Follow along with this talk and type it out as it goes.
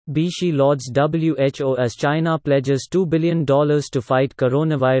Bishi lauds WHO as China pledges $2 billion to fight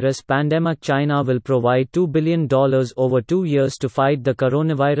coronavirus pandemic. China will provide $2 billion over 2 years to fight the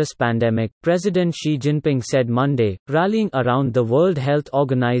coronavirus pandemic, President Xi Jinping said Monday, rallying around the World Health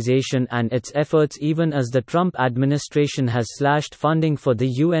Organization and its efforts even as the Trump administration has slashed funding for the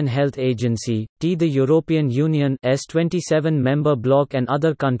UN Health Agency, the European Union's 27-member bloc and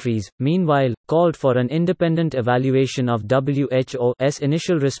other countries, meanwhile, called for an independent evaluation of WHO's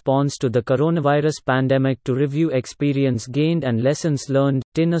initial response to the coronavirus pandemic to review experience gained and lessons learned.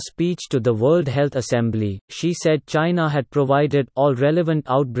 In a speech to the World Health Assembly, she said China had provided all relevant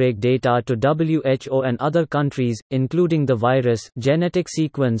outbreak data to WHO and other countries, including the virus genetic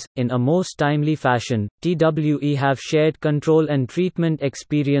sequence, in a most timely fashion. TWE have shared control and treatment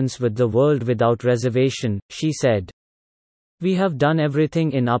experience with the world without reservation, she said. We have done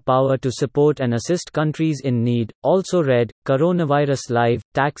everything in our power to support and assist countries in need. Also read, Coronavirus Live,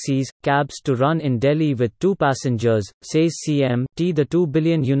 taxis, cabs to run in Delhi with 2 passengers, says CM. The $2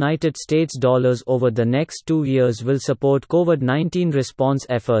 billion United States dollars over the next 2 years will support COVID-19 response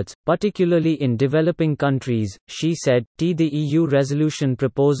efforts, particularly in developing countries, she said. The EU resolution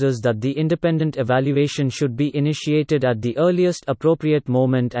proposes that the independent evaluation should be initiated at the earliest appropriate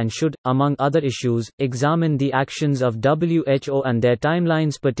moment and should, among other issues, examine the actions of WHO and their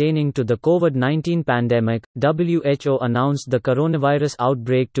timelines pertaining to the COVID-19 pandemic. WHO announced the coronavirus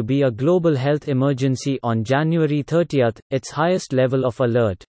outbreak to be a global health emergency on January 30, its highest level of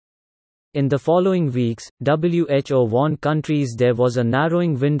alert. In the following weeks, WHO warned countries there was a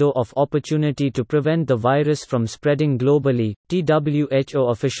narrowing window of opportunity to prevent the virus from spreading globally. WHO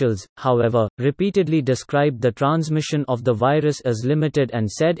officials, however, repeatedly described the transmission of the virus as limited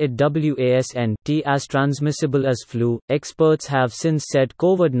and said it wasn't as transmissible as flu. Experts have since said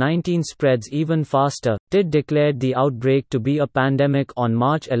COVID-19 spreads even faster. TID declared the outbreak to be a pandemic on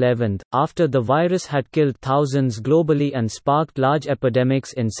March 11, after the virus had killed thousands globally and sparked large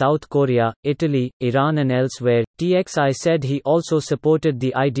epidemics in South Korea, Italy, Iran and elsewhere. TXI said he also supported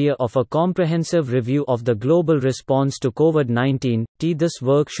the idea of a comprehensive review of the global response to COVID-19. This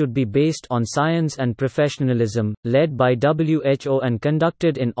work should be based on science and professionalism, led by WHO and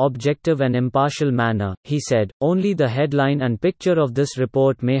conducted in objective and impartial manner, he said. Only the headline and picture of this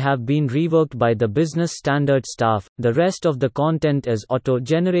report may have been reworked by the business standard staff. The rest of the content is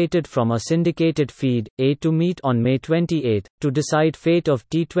auto-generated from a syndicated feed. To meet on May 28 to decide fate of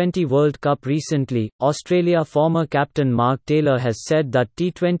T20 World Cup. Recently, Australia former captain Mark Taylor has said that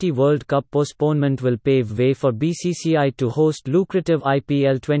T20 World Cup postponement will pave way for BCCI to host lucrative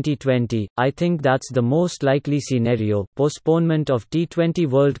IPL 2020. I think that's the most likely scenario, postponement of T20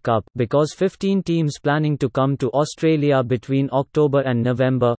 World Cup, because 15 teams planning to come to Australia between October and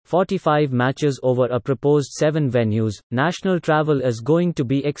November, 45 matches over a proposed 7 venues. National travel is going to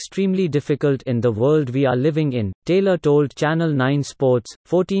be extremely difficult in the world we are living in, Taylor told Channel 9 Sports.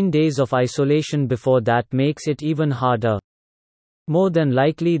 14 days of isolation before that makes it even harder. More than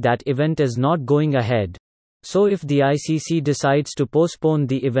likely that event is not going ahead. So if the ICC decides to postpone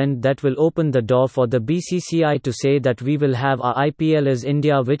the event, that will open the door for the BCCI to say that we will have our IPL as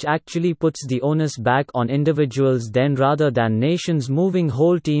India, which actually puts the onus back on individuals then rather than nations moving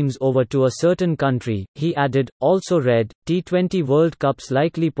whole teams over to a certain country, he added. Also read, T20 World Cup's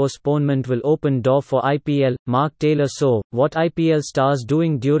likely postponement will open door for IPL, Mark Taylor. So, what IPL stars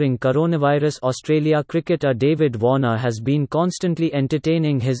doing during coronavirus? Australia cricketer David Warner has been constantly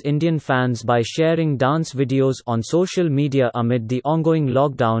entertaining his Indian fans by sharing dance videos on social media amid the ongoing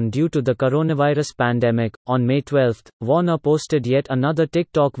lockdown due to the coronavirus pandemic. On May 12, Warner posted yet another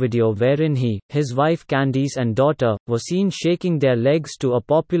TikTok video wherein he, his wife Candice and daughter, were seen shaking their legs to a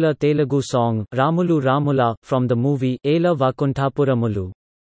popular Telugu song, Ramulu Ramula, from the movie Ela Vakunthapuramulo.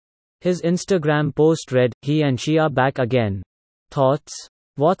 His Instagram post read, "He and she are back again. Thoughts?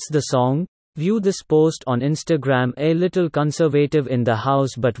 What's the song?" View this post on Instagram. A little conservative in the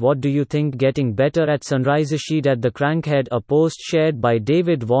house, but what do you think? Getting better at sunrisesheet at the crankhead. A post shared by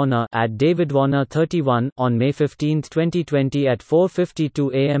David Warner at DavidWarner31 on May 15, 2020 at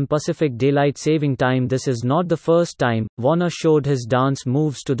 4:52 a.m. Pacific Daylight Saving Time. This is not the first time Warner showed his dance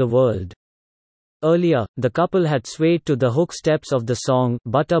moves to the world. Earlier, the couple had swayed to the hook steps of the song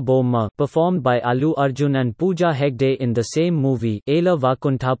Butta Bomma, performed by Allu Arjun and Pooja Hegde in the same movie, Ela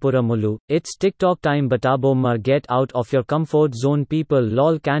Vakunthapuramulo. It's TikTok time. Butta Bomma, get out of your comfort zone people.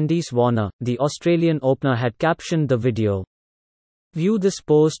 Lol. Candice Warner, the Australian opener, had captioned the video. View this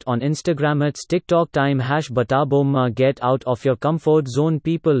post on Instagram at TikTok time #batabomma. Get out of your comfort zone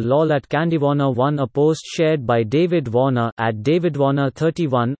people lol at Candywarner 1. A post shared by David Warner at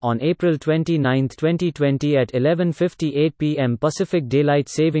DavidWarner31 on April 29, 2020 at 11:58 p.m. Pacific Daylight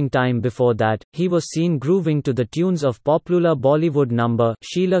Saving Time. Before that, he was seen grooving to the tunes of popular Bollywood number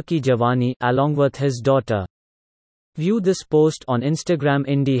Sheila Ki Jawani along with his daughter. View this post on Instagram.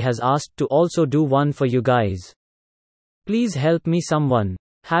 Indie has asked to also do one for you guys. Please help me someone.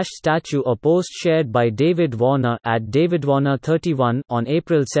 #statue. A post shared by David Warner at DavidWarner31 on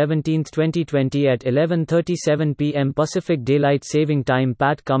April 17, 2020 at 11:37 p.m. Pacific Daylight Saving Time.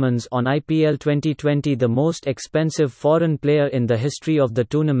 Pat Cummins on IPL 2020. The most expensive foreign player in the history of the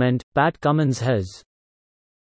tournament, Pat Cummins has